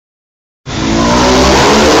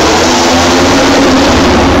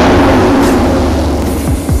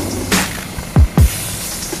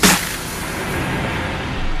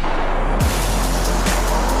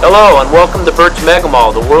Hello and welcome to BERT'S MEGA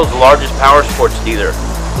MALL, the world's largest powersports dealer.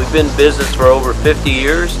 We've been in business for over 50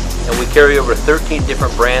 years and we carry over 13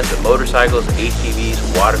 different brands of motorcycles,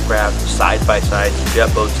 ATVs, watercraft, side-by-sides,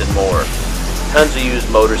 jet boats and more. Tons of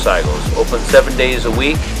used motorcycles. Open 7 days a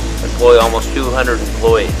week, employ almost 200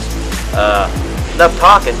 employees. Enough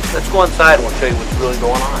talking, let's go inside and we'll show you what's really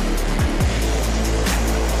going on.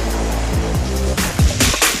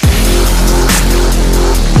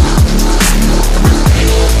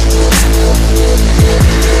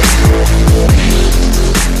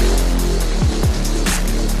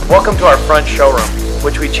 Welcome to our front showroom,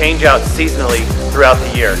 which we change out seasonally throughout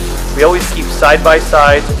the year. We always keep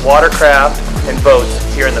side-by-sides, watercraft, and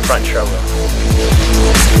boats here in the front showroom.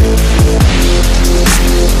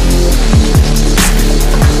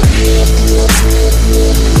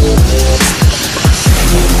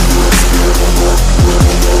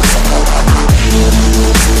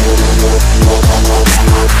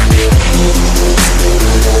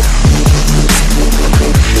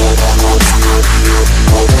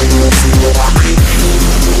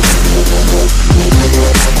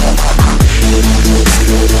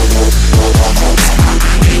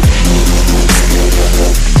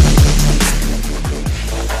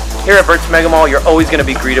 Here at BERT'S MEGA MALL, you're always going to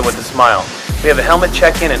be greeted with a smile. We have a helmet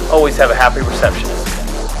check-in and always have a happy receptionist.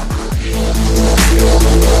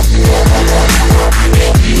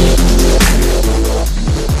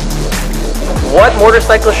 What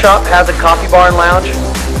motorcycle shop has a coffee bar and lounge?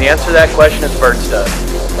 The answer to that question is Berts does.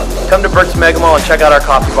 Come to BERT'S MEGA MALL and check out our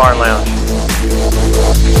coffee bar and lounge.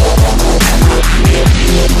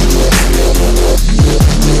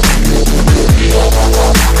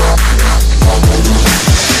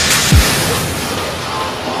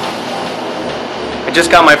 I just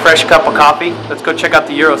got my fresh cup of coffee. Let's go check out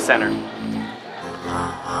the Euro Center.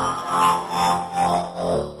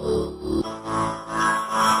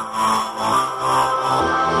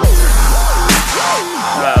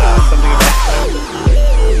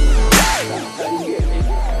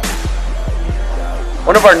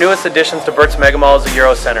 One of our newest additions to BERT'S MEGA MALL is the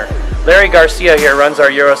Euro Center. Larry Garcia here runs our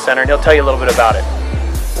Euro Center and he'll tell you a little bit about it.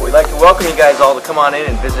 We'd like to welcome you guys all to come on in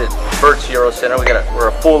and visit Berts Euro Center. We're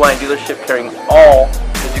a full line dealership carrying all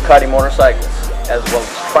the Ducati motorcycles as well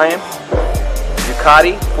as Triumph.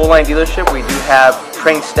 Ducati full line dealership. We do have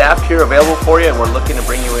trained staff here available for you and we're looking to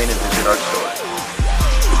bring you in and visit our store.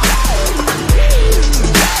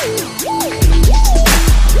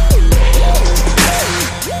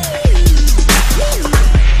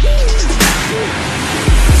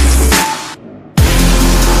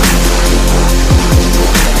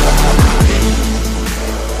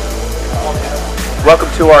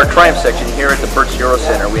 Welcome to our Triumph section here at the Berts Euro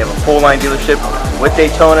Center. We have a full-line dealership with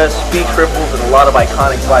Daytona, speed triples, and a lot of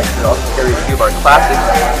iconic bikes. We also carry a few of our classics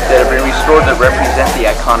that have been restored that represent the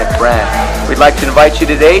iconic brand. We'd like to invite you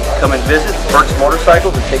today to come and visit Berts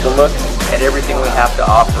Motorcycles and take a look at everything we have to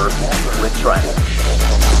offer with Triumph.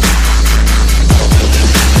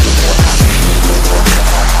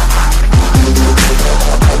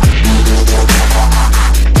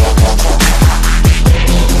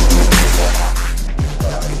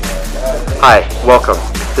 Hi, welcome.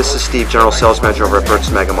 This is Steve, General Sales Manager over at BERT'S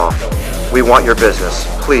MEGA MALL. We want your business.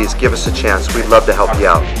 Please give us a chance. We'd love to help you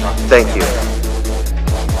out. Thank you.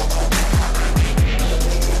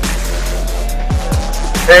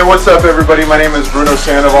 Hey, what's up everybody? My name is Bruno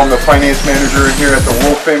Sandoval. I'm the Finance Manager here at the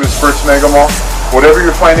world famous BERT'S MEGA MALL. Whatever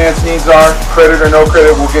your finance needs are, credit or no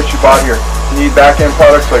credit, we'll get you bought here. You need back-end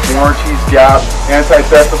products like warranties, gap,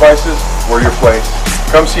 anti-theft devices, we're your place.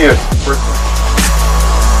 Come see us.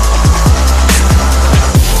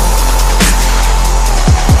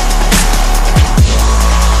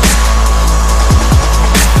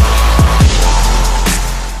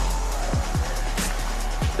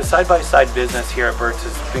 The side-by-side business here at Berts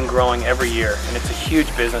has been growing every year and it's a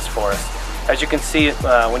huge business for us. As you can see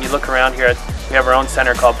when you look around here, we have our own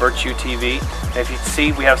center called Berts UTV, and if you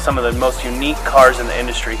see, we have some of the most unique cars in the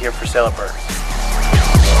industry here for sale at Berts.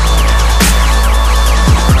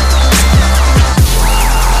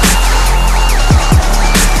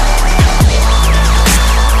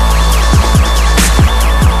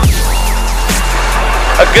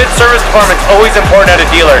 A good service department is always important at a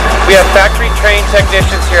dealer. We have factory trained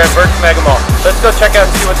technicians here at BERT'S MEGA MALL. Let's go check out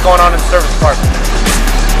and see what's going on in the service department.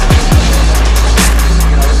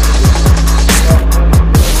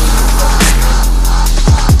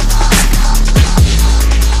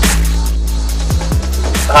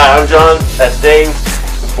 Hi, I'm John. That's Dave.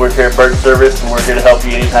 We're here at BERT'S Service and we're here to help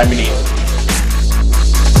you anytime you need.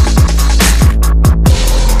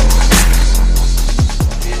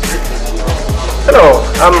 Hello,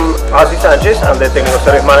 I'm Ozzy Sanchez. I'm the technical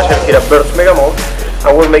service manager here at BERT'S MEGA MALL,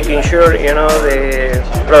 and we're making sure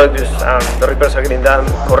the product is the repairs are getting done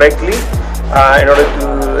correctly in order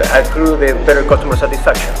to accrue the better customer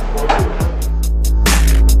satisfaction.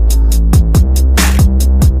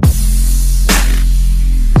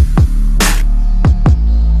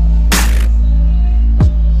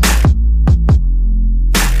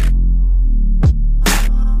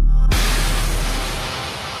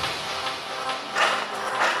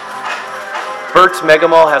 BERT'S MEGA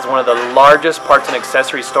MALL has one of the largest parts and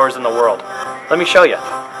accessory stores in the world. Let me show you.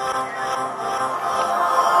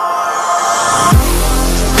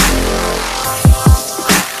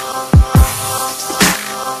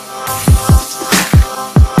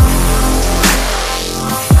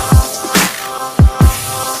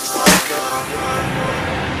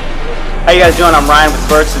 How you guys doing? I'm Ryan with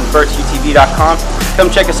Berts and BertsUTV.com. Come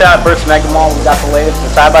check us out at BERT'S MEGA MALL. We got the latest in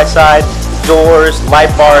side-by-side, doors, light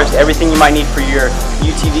bars, everything you might need for your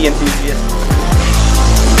UTV enthusiast.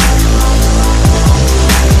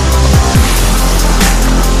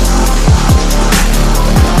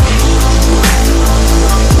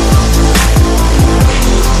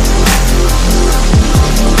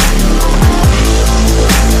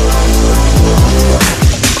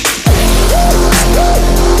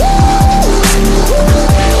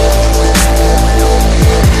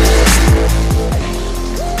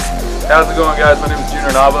 How's it going, guys? My name is Junior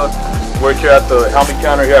Nava. Work here at the helmet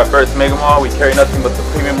counter here at BERT'S MEGA MALL. We carry nothing but the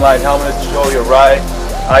premium line helmets, show you right,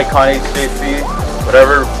 Icon HJC,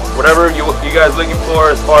 whatever you guys looking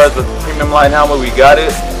for as far as the premium line helmet, we got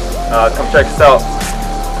it. Come check us out.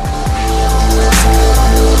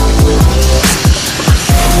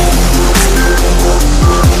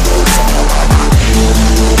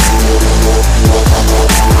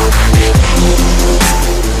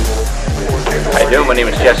 How you doing? My name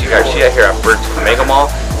is Jesse Garcia here at BERT'S MEGA MALL.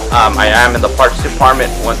 I am in the parts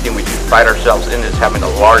department. One thing we do pride ourselves in is having a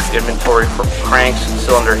large inventory for cranks,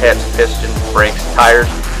 cylinder heads, pistons, brakes, tires,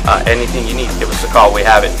 anything you need. Give us a call. We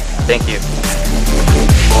have it. Thank you.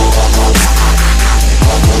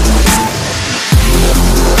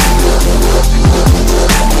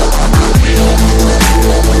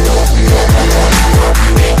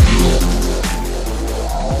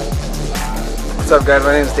 What's up, guys?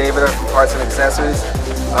 My name is David. I'm from Parts and Accessories.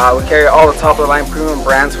 We carry all the top of the line premium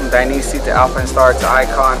brands from Dainese to Alpine Star to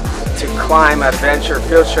Icon to Climb, Adventure,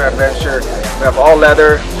 Fieldshare Adventure. We have all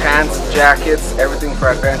leather, pants, jackets, everything for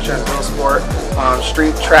adventure and real sport.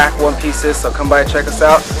 Street, track, one pieces. So come by and check us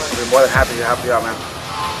out. We'll be more than happy to help you out, man.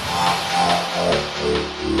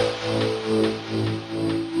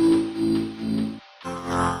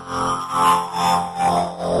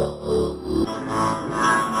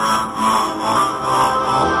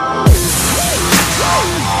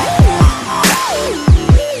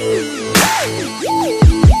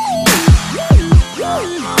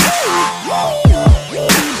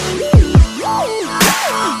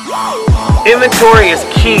 Inventory is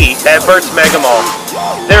key at BERT'S MEGA MALL.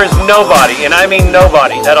 There is nobody, and I mean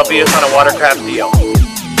nobody, that'll beat us on a watercraft deal.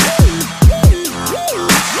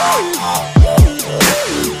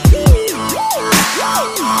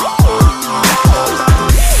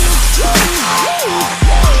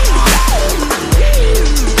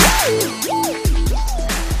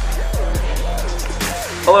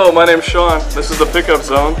 Hello, my name's Sean. This is the Pickup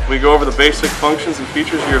Zone. We go over the basic functions and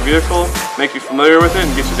features of your vehicle, make you familiar with it,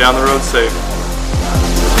 and get you down the road safe.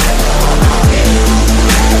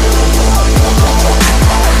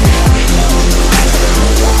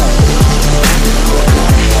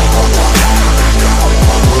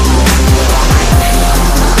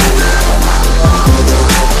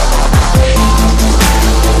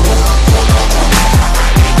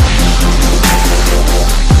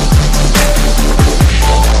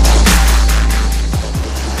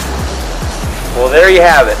 Well, there you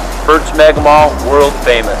have it. BERT'S MEGA MALL, world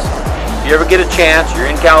famous. If you ever get a chance, you're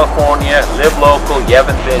in California, live local, you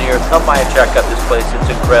haven't been here, come by and check out this place. It's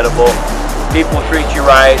incredible. People treat you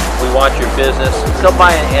right. We want your business. Come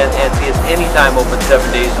by and see us anytime, open 7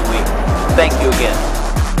 days a week. Thank you again.